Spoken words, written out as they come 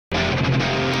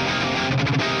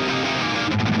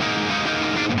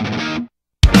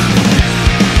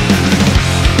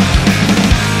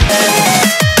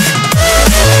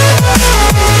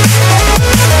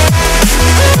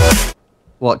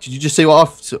What? Did you just see what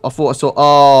I thought I saw?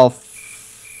 Oh,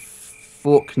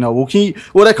 fuck no. Well,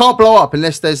 well, they can't blow up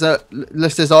unless there's an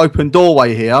open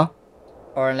doorway here.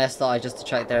 Or unless that I just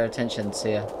attract their attention to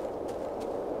you.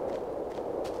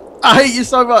 I hate you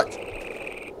so much.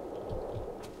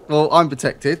 Well, I'm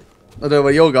protected. I don't know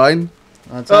where you're going.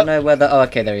 I don't know whether... Oh,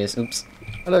 okay, there he is. Oops.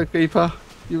 Hello, creeper.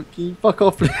 Can you fuck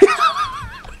off?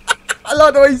 I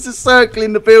like the way he's just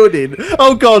circling the building.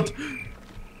 Oh, God.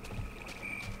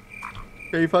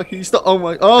 Creeper, can you stop? Oh,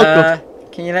 my... Oh, God.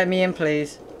 Can you let me in,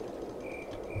 please?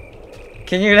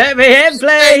 Can you let me in,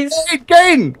 please?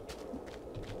 Again!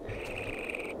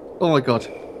 Oh, my God.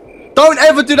 Don't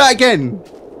ever do that again.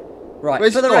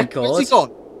 Right, for the record... Where's he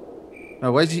gone?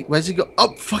 No, where's he gone?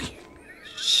 Oh, fuck.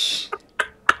 Shh.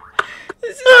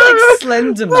 This is like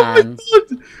Slender Man.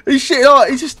 He's shit. Oh,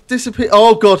 he just disappeared.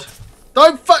 Oh, God.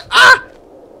 Don't fuck. Ah!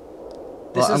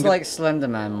 This is like Slender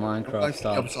Man Minecraft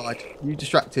style. Upside. You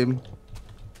distract him.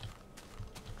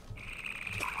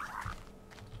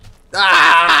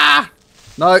 Ah!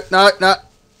 No.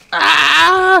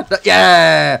 Ah!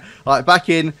 Yeah! Alright, back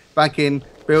in.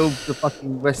 Build the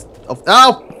fucking rest of...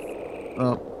 Ow!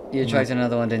 Oh. You attracted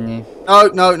another one, didn't you?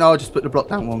 No, I just put the block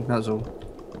down wrong, that's all.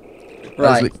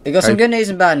 Right, we got some good news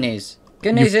and bad news.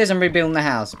 Good news is I'm rebuilding the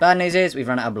house. Bad news is we've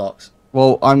run out of blocks.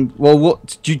 Well,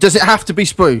 what... Does it have to be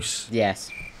spruce? Yes.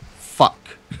 Fuck.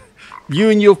 You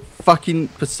and your fucking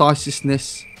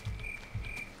preciseness.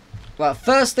 Well,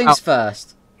 first things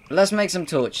first. Let's make some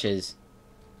torches.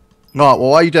 Right,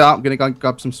 well, while you do that, I'm going to go and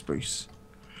grab some spruce.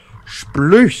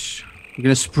 Spruce! I'm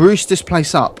going to spruce this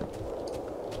place up.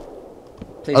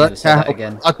 Please never say that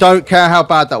again. I don't care how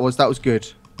bad that was. That was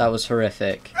good. That was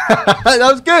horrific. That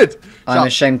was good. I'm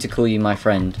ashamed to call you my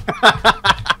friend.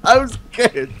 That was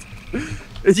good.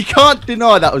 You can't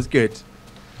deny that was good.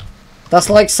 That's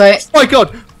like saying... Oh my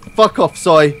God. Fuck off.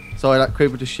 Sorry, that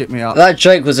creeper just shit me up. That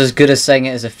joke was as good as saying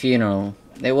it as a funeral.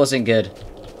 It wasn't good.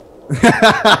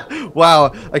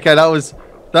 Wow. Okay, that was...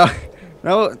 yeah.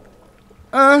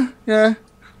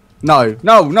 No.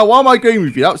 Why am I agreeing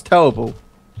with you? That was terrible.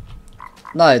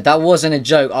 No, that wasn't a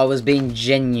joke. I was being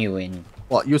genuine.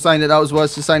 What? You're saying that was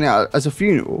worse than saying it as a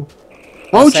funeral?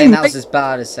 Why would you saying that was as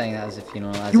bad as saying that as a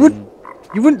funeral.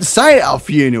 You wouldn't say it at a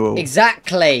funeral.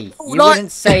 Exactly. You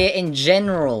wouldn't say it in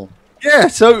general. Yeah,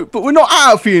 but we're not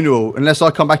at a funeral. Unless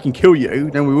I come back and kill you,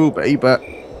 then we will be, but...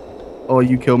 Or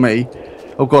you kill me.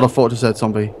 Oh God, I thought I just said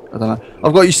zombie. I don't know.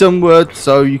 I've got you some words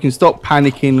so you can stop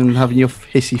panicking and having your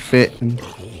hissy fit and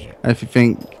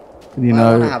everything. You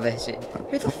know. I don't have a hissy.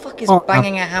 Who the fuck is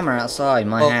banging a hammer outside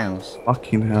my house?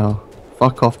 Fucking hell.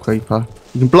 Fuck off, creeper.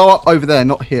 You can blow up over there,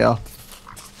 not here.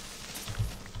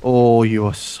 Oh, you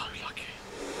are so lucky.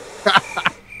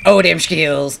 Oh, them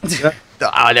skills.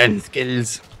 Oh, them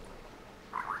skills.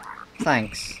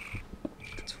 Thanks.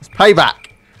 It's payback.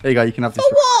 There you go, you can have this.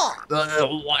 For what? There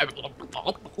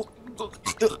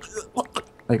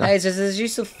you go. Hey, there's this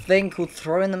useful thing called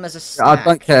throwing them as a snack. I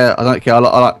don't care. I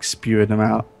like spewing them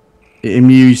out. It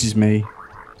amuses me.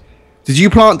 Did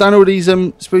you plant down all these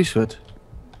spruce wood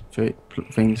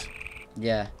things?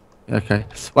 Yeah. Okay.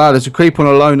 Wow, there's a creeper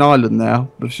on a lone island now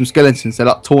with some skeletons. They're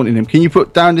like taunting him. Can you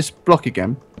put down this block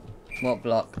again? What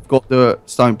block? I've got the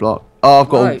stone block. Oh, I've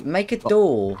got. No, make a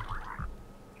door.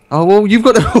 Oh well, you've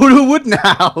got all the wood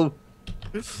now.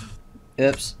 Oops.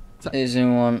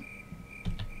 Isn't one.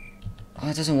 Oh,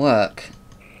 it doesn't work.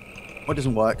 What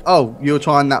doesn't work? Oh, you're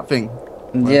trying that thing.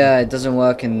 Yeah, it doesn't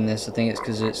work in this. I think it's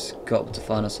because it's got to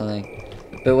find or something.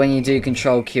 But when you do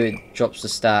Control Q, it drops the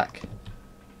stack.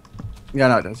 Yeah,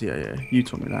 no, it does. Yeah. You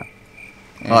told me that.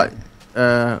 Yeah.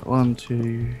 Right. 1,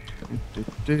 2,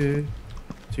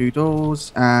 2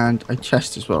 doors and a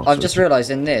chest as well. I've just realised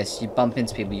in this, you bump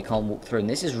into people you can't walk through, and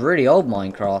this is really old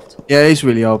Minecraft. Yeah, it's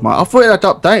really old, mate. I thought it had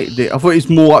updated it. I thought it was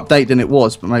more updated than it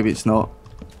was, but maybe it's not.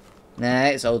 Nah,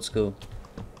 it's old school.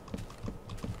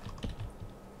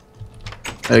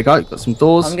 There you go. Got some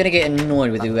doors. I'm gonna get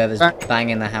annoyed with whoever's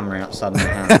banging the hammer outside my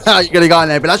house. You're gonna go in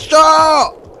there and be like,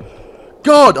 stop!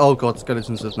 God! Oh God,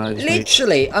 skeletons have noticed me.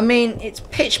 Literally, I mean, it's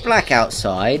pitch black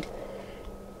outside.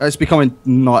 It's becoming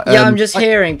night. Yeah, I'm just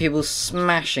hearing people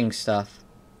smashing stuff.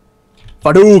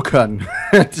 Hadouken!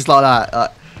 Just like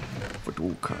that.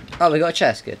 Hadouken. Oh, we got a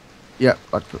chest. Good. Yep,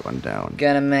 I'd put one down.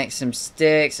 Gonna make some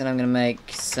sticks, and I'm gonna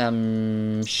make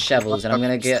some shovels, and I'm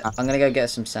gonna go get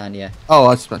some sand. Yeah. Oh,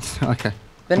 I spent. Okay.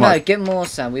 But no, get more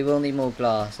sand. We will need more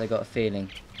glass. I got a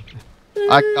feeling.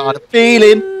 I got a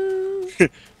feeling.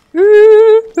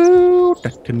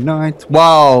 Tonight.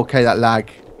 Wow. Okay, that lag.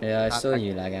 Yeah, I saw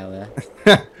you lag out there.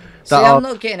 See, I'm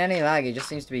not getting any lag. It just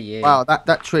seems to be you. Wow,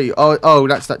 that tree. Oh,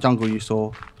 that's that jungle you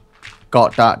saw.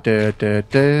 got that.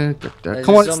 There's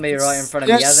Come a on, zombie right in front of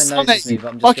me. He hasn't Sonic, noticed me, but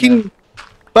I'm just fucking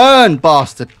burn,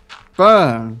 bastard,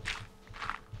 burn.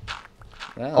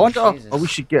 Well, I wonder. Jesus. Oh, we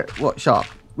should get what? Shut up.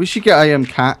 We should get a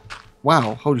cat.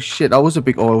 Wow, holy shit! That was a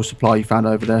big oil supply you found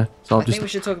over there. So I think we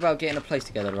should talk about getting a place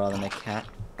together rather than a cat.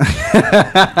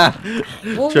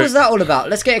 What True. was that all about?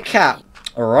 Let's get a cat.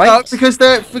 All right. No, because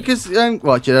well,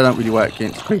 they don't really work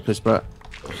against creepers, but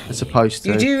they're supposed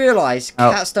to. You do realise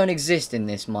cats don't exist in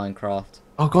this Minecraft?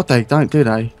 Oh god, they don't, do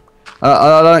they?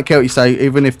 I don't care what you say.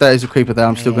 Even if there is a creeper there,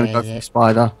 I'm still going to go for the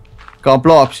spider. Go on,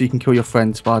 blow up so you can kill your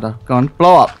friend, spider. Go on,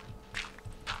 blow up.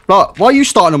 Blow up. Why are you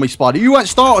starting on me, spider? You weren't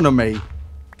starting on me.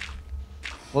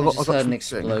 Well, I just heard an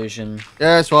explosion.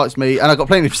 Yeah, that's right, it's me. And I got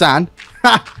plenty of sand.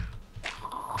 I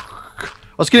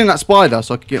was killing that spider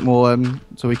so I could get more,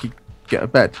 so we could get a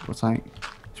bed or something.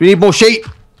 So we need more sheep.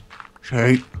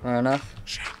 Sheep. Fair enough.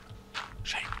 Sheep.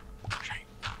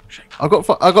 I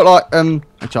got like,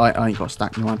 actually, I ain't got a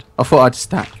stack in mind. I thought I'd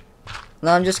stack.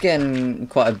 No, I'm just getting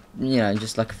quite a, you know,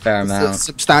 just like a fair amount. A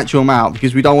substantial amount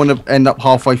because we don't want to end up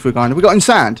halfway through going, have we got any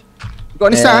sand? Got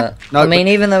any sand? No. I mean,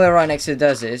 even though we're right next to the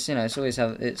desert, it's, you know,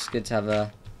 it's good to have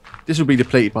a. This will be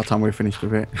depleted by the time we're finished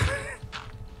with it.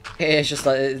 It's just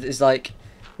like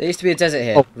there used to be a desert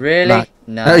here. Oh, really?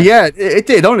 No. Yeah, it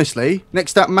did. Honestly,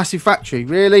 next to that massive factory.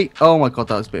 Really? Oh my god,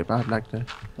 that was a bit of bad lag there.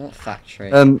 What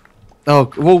factory?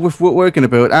 Oh well, with what we're gonna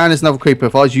build, and there's another creeper.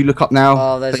 If I was you, look up now.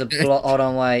 Oh, there's a block. Hold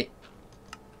on, wait.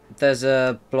 There's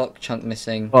a block chunk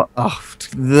missing. Oh,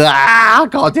 I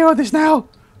can't deal with this now.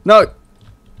 No.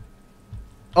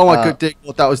 Oh my good dick!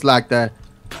 What that was lag there.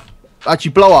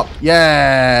 Actually, blow up.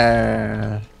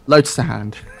 Yeah. Load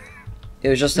sand. It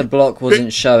was just the block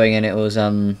wasn't showing, and it was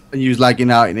And you was lagging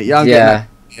out in it. Yeah.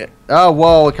 Yeah. Oh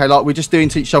whoa. Okay, like we're just doing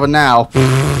to each other now.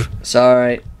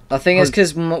 Sorry. I think it's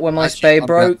because when my spade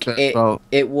broke, well.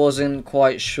 it wasn't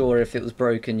quite sure if it was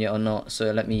broken yet or not.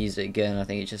 So let me use it again. I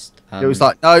think it just. It was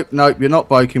like nope, you're not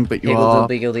broken, but you are.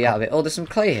 Giggledy out of it. Oh, there's some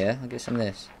clay here. I'll get some of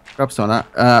this. Grab some of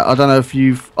that. I don't know if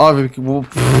you've. Okay, well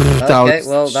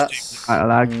that's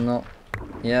not.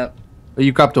 Yep. But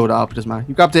you grabbed all that up. It doesn't matter.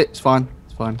 You grabbed it. It's fine.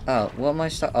 It's fine. Oh, what am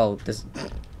I? Oh, there's.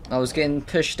 I was getting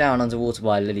pushed down underwater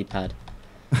by a lily pad.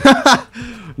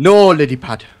 No lily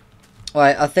pad.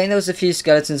 Right, I think there was a few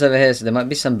skeletons over here, so there might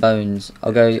be some bones.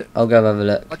 I'll go have a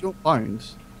look. I want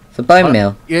bones. For bone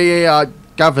meal. Yeah. I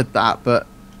gathered that, but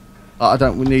I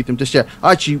don't need them just yet.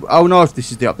 Actually, I don't know if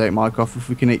this is the update Minecraft. If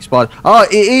we can eat spider. Oh,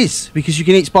 it is because you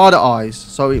can eat spider eyes.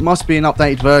 So it must be an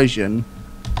updated version.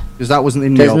 Because that wasn't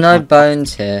in the There's no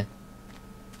bones here.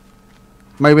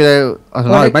 Maybe they. I don't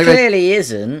know. It Maybe clearly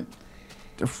isn't.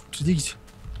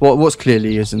 What's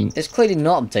clearly isn't? It's clearly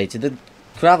not updated. The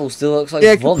gravel still looks like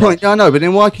Yeah, vomit. good point. Yeah, I know, but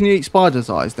then why can you eat spider's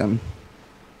eyes then?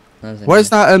 Where's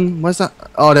that? Where's that?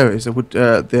 Oh, there it is.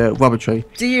 The rubber tree.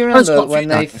 Do you remember when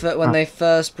they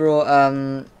first brought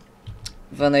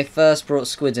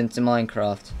squids into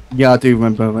Minecraft? Yeah, I do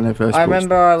remember when they first. I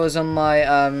remember I was on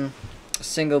my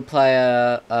single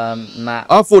player map.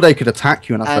 I thought they could attack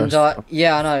you when I first.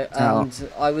 Yeah, I know. And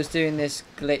I was doing this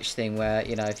glitch thing where,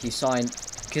 you know, if you sign,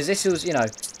 because this was, you know,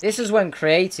 this was when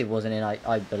creative wasn't in,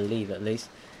 I believe at least.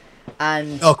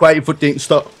 And creative didn't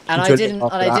stop. And I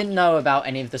didn't know about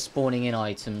any of the spawning in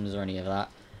items or any of that.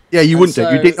 Yeah, you wouldn't do.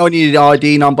 You didn't know any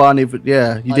ID number. You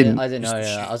didn't. I didn't know.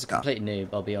 Yeah, I was a complete noob.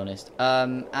 I'll be honest.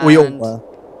 And we all were.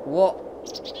 What?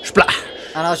 Splat.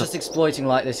 And I was just exploiting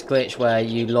like this glitch where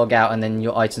you log out and then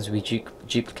your items will be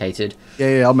duplicated.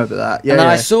 Yeah, I remember that. Yeah. And then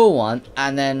I saw one,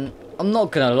 and then I'm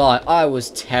not gonna lie, I was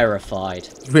terrified.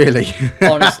 Really?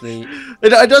 Honestly.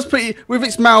 It does pretty with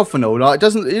its mouth and all. Like, it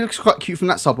doesn't. It looks quite cute from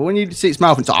that side, but when you see its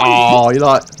mouth, it's like, oh, you're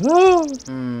like, oh.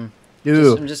 I'm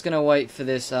just gonna wait for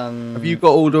this. Have you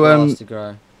got all the grass to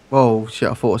grow? Oh shit!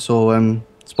 I thought I saw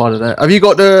spider there. Have you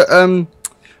got the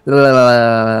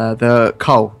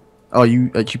coal? Oh, you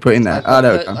put it in there.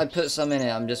 There we go. I put some in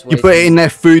it. I'm just waiting. You put it in there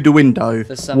through the window.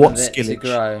 For some of it to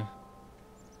grow.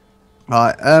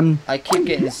 Right. I keep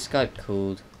getting this Skype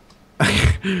called.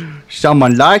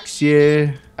 Someone likes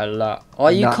you. A lot. Oh,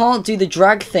 you can't do the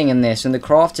drag thing in this and the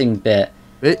crafting bit.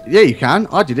 Yeah, you can.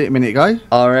 I did it a minute ago.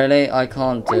 Oh, really? I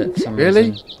can't do it for some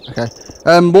reason. Okay.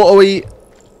 What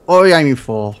are we aiming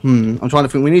for? I'm trying to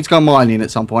think. We need to go mining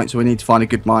at some point, so we need to find a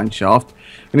good mine shaft.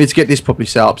 We need to get this properly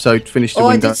set up, so finish the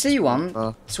window. I did see one.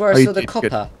 I swear I saw the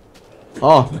copper. Good.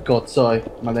 Oh, God, sorry.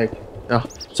 My leg.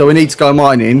 So we need to go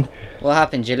mining. What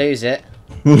happened? Did you lose it?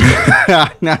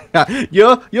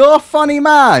 You're a funny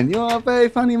man. You're a very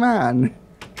funny man.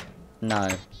 No.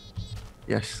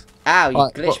 Yes. Ow, you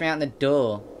glitched me out the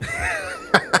door.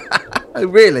 Oh,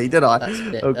 really? Did I? That's a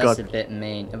bit, God. that's a bit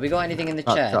mean. Have we got anything in the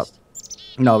chest?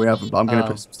 No, we haven't, but I'm going to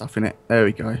put some stuff in it. There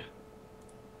we go.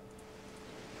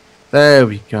 There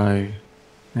we go.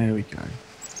 There we go.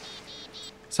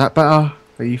 Is that better?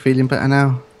 Are you feeling better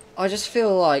now? I just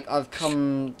feel like I've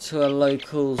come to a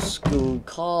local school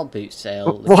car boot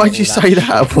sale. Why'd you say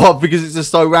that? What? Because it's just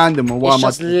so random, or why it's am I?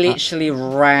 Just literally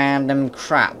random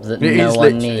crap that no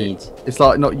one needs. It's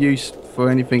like not used for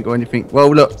anything or anything.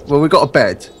 Well, look. Well, we got a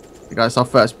bed. Okay, it's our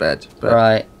first bed. But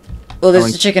right. Well,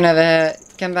 there's a chicken over here.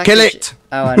 Come back. Kill it.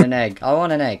 Oh, and an egg. I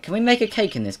want an egg. Can we make a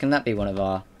cake in this? Can that be one of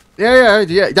our? Yeah.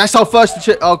 That's our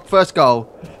first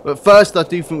goal. But first, I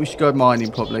do think we should go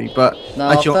mining probably. But no,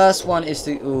 our first one is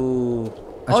to. Ooh.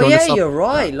 Oh yeah, you're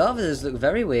right. Lavas look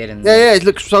very weird in there. Yeah, it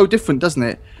looks so different, doesn't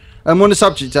it? On the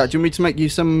subject, do you want me to make you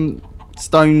some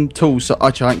stone tools? So,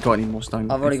 actually, I ain't got any more stone.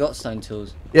 I've already got stone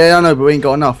tools. Yeah, I know, but we ain't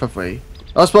got enough, have we?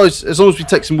 I suppose as long as we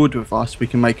take some wood with us, we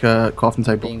can make a crafting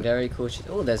table. Being very cautious.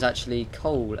 Oh, there's actually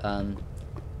coal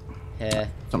here.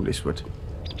 Some of this wood.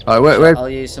 Alright, where? I'll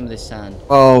use some of this sand.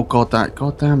 Oh god, that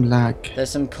goddamn lag. There's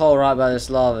some coal right by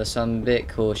this lava, so I'm a bit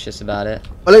cautious about it.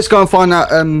 Well, let's go and find that.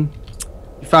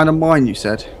 You found a mine, you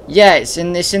said. Yeah, it's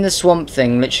in the swamp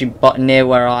thing, literally near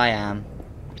where I am.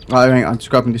 Right, I'm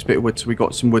just grabbing this bit of wood, so we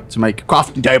got some wood to make a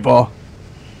crafting table.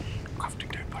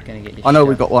 Crafting table. Gonna get I know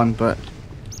we got one, but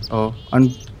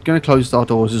I'm gonna close our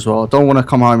doors as well. I don't want to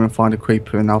come home and find a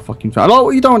creeper in our fucking family. Oh,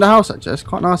 what you done with the house actually? It's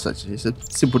quite nice actually. It's a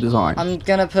simple design. I'm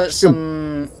gonna put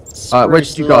some where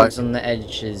did you logs go? on the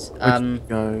edges. Where did you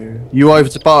go? You over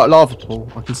to bar lava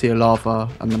pool? I can see a lava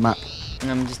on the map.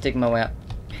 I'm just digging my way up.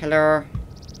 Hello.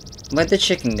 Where'd the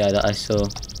chicken go that I saw?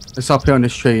 It's up here on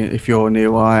this tree. If you're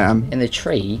near where I am. In the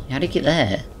tree? How did you get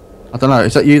there? I don't know.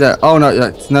 Is that you there? Oh no,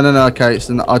 no. Okay, it's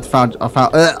I found.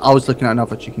 I was looking at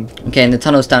another chicken. Okay, and the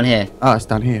tunnel's down here. Ah, it's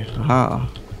down here. Aha.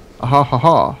 Aha ha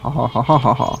ha ha ha ha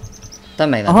ha ha. Don't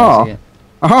make that noise again.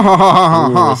 Aha ha ha ha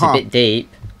ha. It's a bit deep.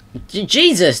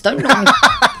 Jesus, don't knock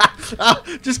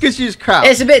me. Just because you just crap.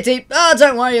 It's a bit deep. Oh,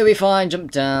 don't worry, you'll be fine.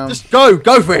 Jump down. Just go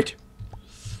for it.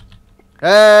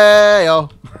 Hey, oh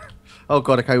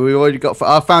god. Okay, we already got.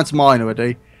 I found some iron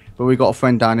already. But we got a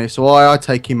friend down here, so I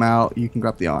take him out. You can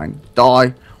grab the iron.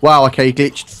 Die. Wow, okay, he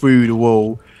glitched through the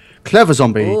wall. Clever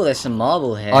zombie. Oh, there's some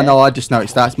marble here. I know, I just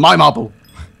noticed that. It's my marble.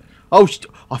 Oh,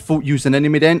 I thought you was an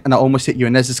enemy then, and I almost hit you,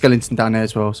 and there's a skeleton down there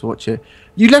as well, so watch it.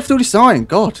 You left all this iron,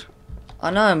 God. I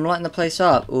know, I'm lighting the place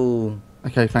up. Ooh.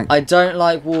 Okay, thanks. I don't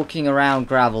like walking around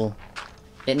gravel.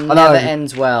 It never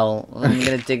ends well. I'm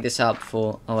going to dig this out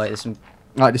before... Oh, wait, there's some...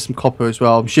 Right, there's some copper as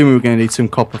well. I'm assuming we're going to need some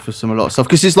copper for a lot of stuff.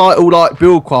 Because it's like all like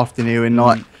build crafting here and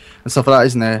like and stuff like that,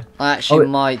 isn't there? I actually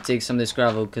might dig some of this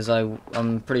gravel because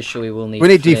I'm pretty sure we will need. We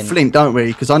need to do flint, don't we?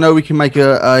 Because I know we can make is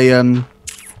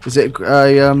it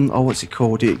oh, what's it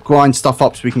called? It grinds stuff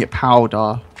up so we can get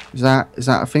powder. Is that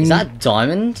a thing? Is that a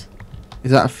diamond?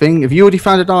 Is that a thing? Have you already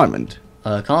found a diamond?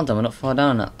 I can't. I'm not far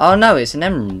down enough. Oh no, it's an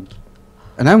emerald.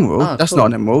 An emerald? Oh, that's cool. not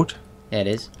an emerald. Yeah, it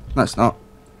is. No, it's not.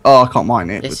 Oh, I can't mine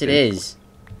it. Yes, it is.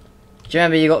 Do you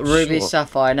remember you got ruby,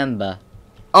 sapphire, and ember?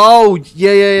 Oh,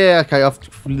 yeah. Okay,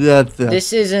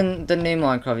 This isn't the new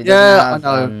Minecraft. It yeah, have,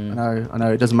 I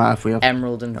know. It doesn't matter if we have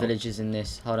emerald and villages in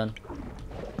this. Hold on.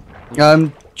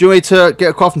 Do you want me to get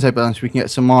a crafting table down so we can get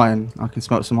some iron? I can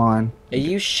smelt some iron. Are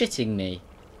you shitting me?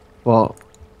 What?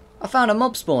 I found a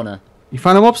mob spawner. You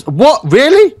found a mob? What?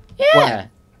 Really? Yeah.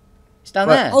 Where? It's down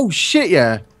there. Oh shit!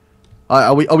 Yeah.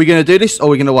 Are we gonna do this or are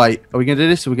we gonna wait? Are we gonna do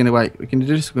this or are we gonna wait? We can do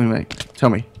this or we're gonna wait? Tell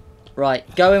me. Right,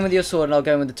 go in with your sword and I'll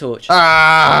go in with the torch.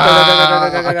 Ah!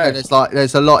 Go. Okay,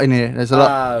 there's a lot in here. There's a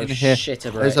lot in here. Shit,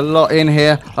 there's a lot in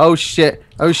here. Oh shit.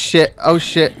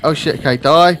 Okay,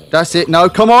 die. That's it. No,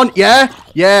 come on. Yeah.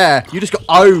 You just got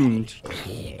owned.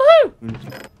 Woo!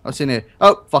 What's in here?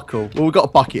 Oh, fuck all. Well, we got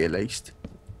a bucket at least.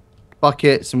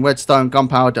 Bucket, some redstone,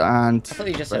 gunpowder, and... I thought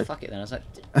you just said fuck it then. I was like...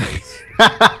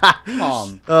 Come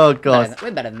on. Oh, God.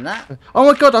 We're better than that.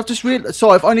 Oh, my God. I've just realised...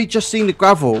 Sorry, I've only just seen the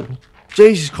gravel.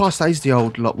 Jesus Christ, that is the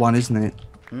old lot one, isn't it?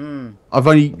 I've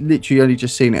literally only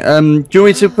just seen it. Do you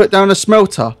want me to put down a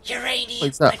smelter? Uranium.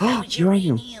 What's that? I found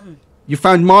uranium. You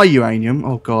found my uranium?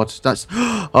 Oh, God. That's...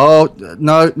 Oh,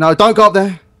 no, don't go up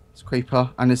there. It's a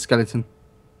creeper and a skeleton.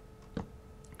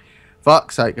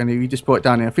 Fuck's sake, and you just brought it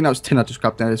down here. I think that was tin I just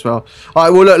grabbed there as well.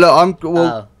 Alright, well,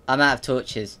 look, I'm out of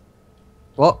torches.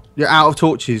 What? You're out of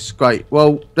torches. Great.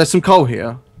 Well, there's some coal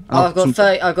here. Oh,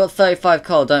 I've got 35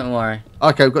 coal, don't worry.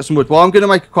 Okay, we've got some wood. Well, I'm going to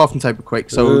make a crafting table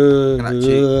quick, so we can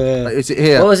actually... Is it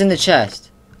here? What was in the chest?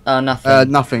 Oh,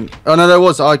 nothing. Nothing. Oh, no, there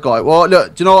was. I got it. Well,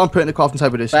 look, do you know what I'm putting the crafting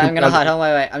table this? Wait, I'm going to hide. Hold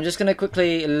on, wait. I'm just going to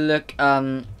quickly look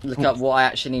up what I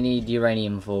actually need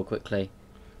uranium for, quickly.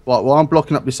 What? Well, I'm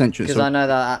blocking up this entrance. Because I know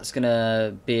that's going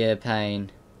to be a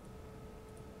pain.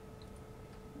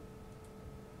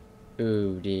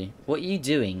 Oh dear. What are you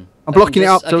doing? I'm blocking it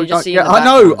up. I can just see in the I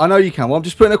background. know you can. Well, I'm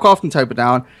just putting a crafting table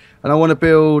down, and I want to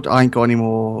build. I ain't got any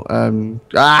more.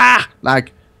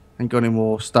 Lag. Ain't got any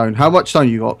more stone. How much stone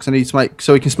you got? Because I need to make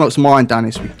so we can smelt some iron down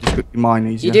this. So we can just quickly mine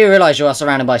easier. You do realise you are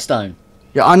surrounded by stone.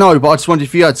 Yeah, I know, but I just wondered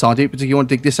if you had some. I didn't particularly want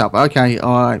to dig this out. But okay,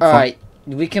 all right. All right,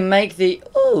 we can make the.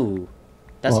 Oh,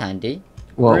 that's What? handy.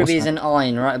 What? Rubies and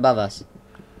iron right above us.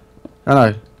 I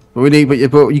know, but we need. But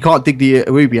you can't dig the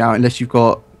ruby out unless you've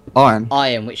got iron.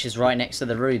 Iron, which is right next to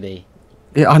the ruby.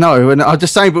 Yeah, I know, and I'm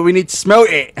just saying, but we need to smelt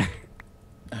it.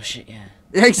 Oh shit, yeah.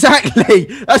 Yeah, exactly.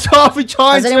 That's what I've been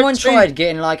trying. Has anyone tried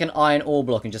getting like an iron ore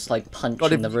block and just like punching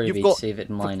God, the if ruby you've got- to see if it'd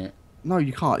mine it? No,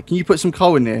 you can't. Can you put some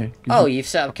coal in there? Oh, you've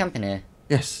set up camp in here.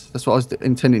 Yes, that's what I was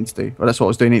intending to do. Well, that's what I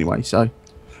was doing anyway. So,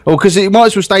 well, because it might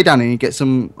as well stay down here and get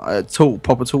some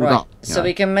proper tool Right, up. so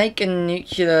we can make a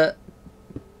nuclear.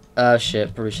 Oh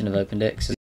shit, probably shouldn't have opened it. 'Cause